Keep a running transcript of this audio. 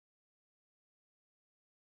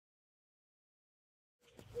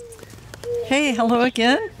Hey, hello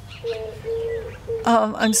again.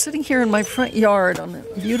 I'm sitting here in my front yard on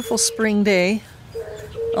a beautiful spring day.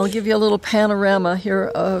 I'll give you a little panorama here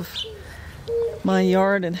of my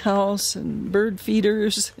yard and house and bird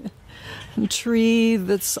feeders and tree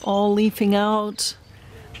that's all leafing out.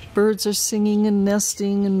 Birds are singing and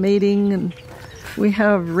nesting and mating, and we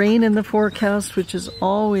have rain in the forecast, which is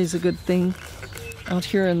always a good thing out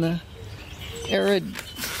here in the arid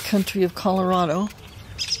country of Colorado.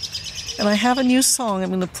 And I have a new song I'm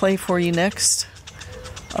going to play for you next.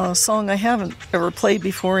 A song I haven't ever played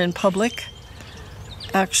before in public.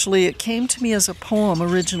 Actually, it came to me as a poem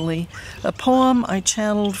originally. A poem I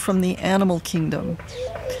channeled from the animal kingdom.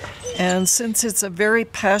 And since it's a very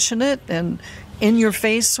passionate and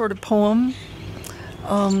in-your-face sort of poem,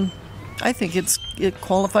 I think it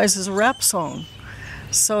qualifies as a rap song.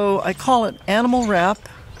 So I call it Animal Rap,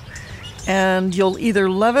 and you'll either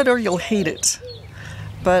love it or you'll hate it.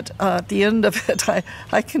 But at the end of it,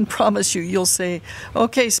 I can promise you'll say,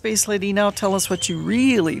 okay, Space Lady, now tell us what you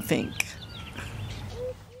really think.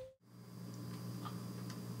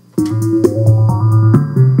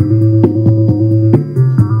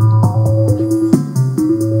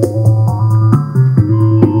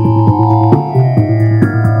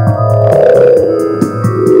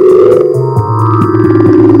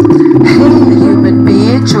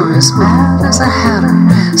 You're as mad as a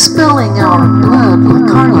hatter, spilling our blood like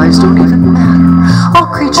our lives don't even matter. All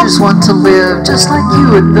creatures want to live just like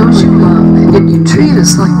you and those you love, yet you treat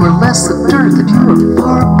us like we're less than dirt, that you are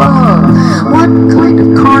far above. What kind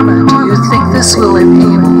of karma do you think this will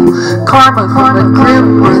enable? Karma from a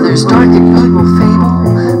grim where there's dark and evil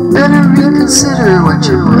fable? Better reconsider what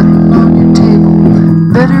you're putting on your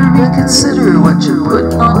table. Better reconsider what you're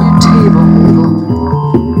putting on your table.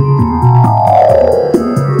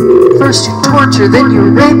 First you torture, then you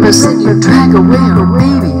rape us, then you drag away our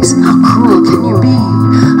babies. How cruel can you be?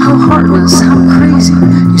 How heartless, how crazy.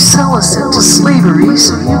 You sell us into slavery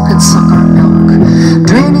so you can suck our milk,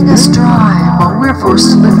 draining us dry while we're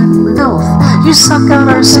forced to live in filth. You suck out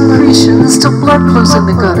our secretions till blood flows in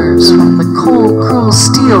the gutters from the cold, cruel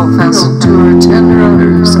steel fastened to our tender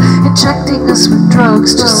udders, injecting us with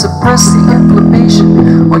drugs to suppress the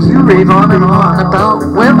inflammation while you rave on and on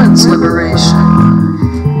about women's liberation.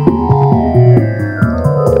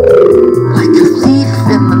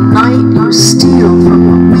 You steal from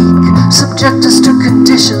the weak, subject us to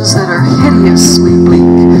conditions that are hideously bleak.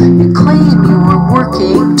 You claim you are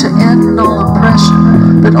working to end all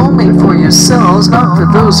oppression, but only for yourselves, not for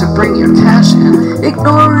those who bring your cash in,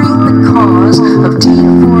 ignoring the cause of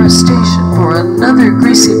deforestation for another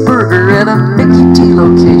greasy burger at a Mickey D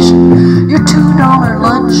location. Your $2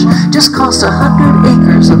 lunch just cost 100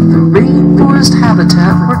 acres of the rainforest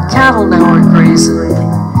habitat where cattle now are grazing.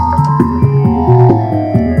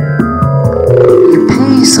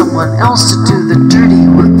 Someone else to do the dirty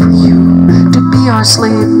work for you, to be our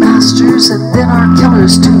slave masters and then our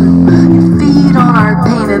killers too. You feed on our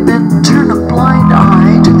pain and then turn a blind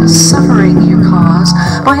eye to the suffering you cause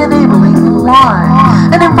by enabling the lie.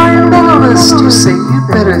 An environmentalist, you say, you'd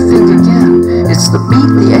better think again. It's the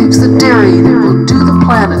meat, the eggs, the dairy that will do the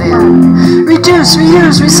planet in. Reduce,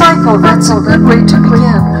 reuse, recycle, that's a good way to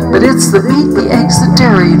begin. But it's the meat, the eggs, the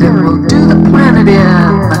dairy that will do the planet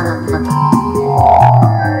in.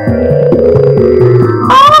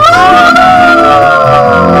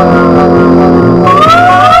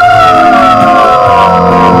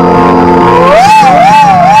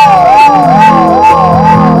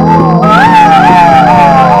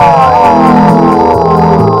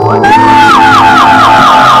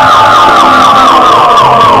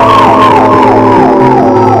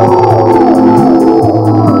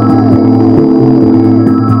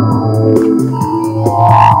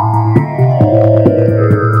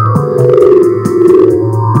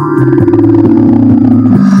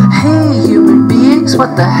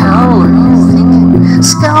 What the hell are you thinking?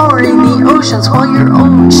 Scouring the oceans while your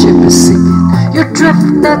own ship is sinking. Your drift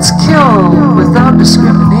nets kill without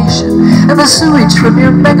discrimination, and the sewage from your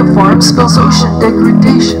megafarm spells ocean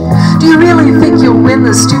degradation. Do you really think you'll win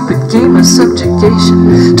the stupid game of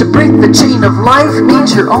subjugation? To break the chain of life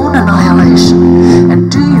means your own annihilation. And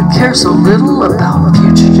do you care so little about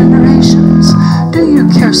future generations? Do you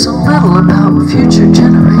care so little about future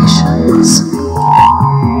generations?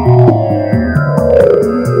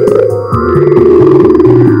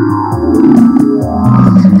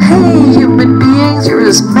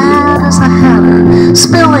 As mad as a hatter,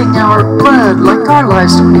 spilling our blood like our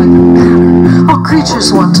lives don't even matter. All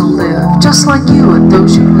creatures want to live just like you and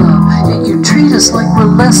those you love, yet you treat us like we're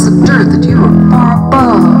less than dirt, that you are far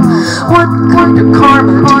above. What kind of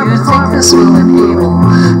karma do you think this will enable?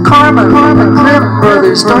 Karma from the Grimm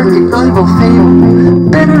brothers' dark and evil fable.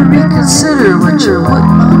 Better reconsider what you're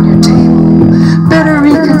putting on your table. Better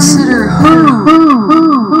reconsider who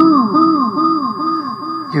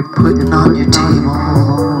you're putting on your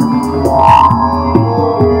table.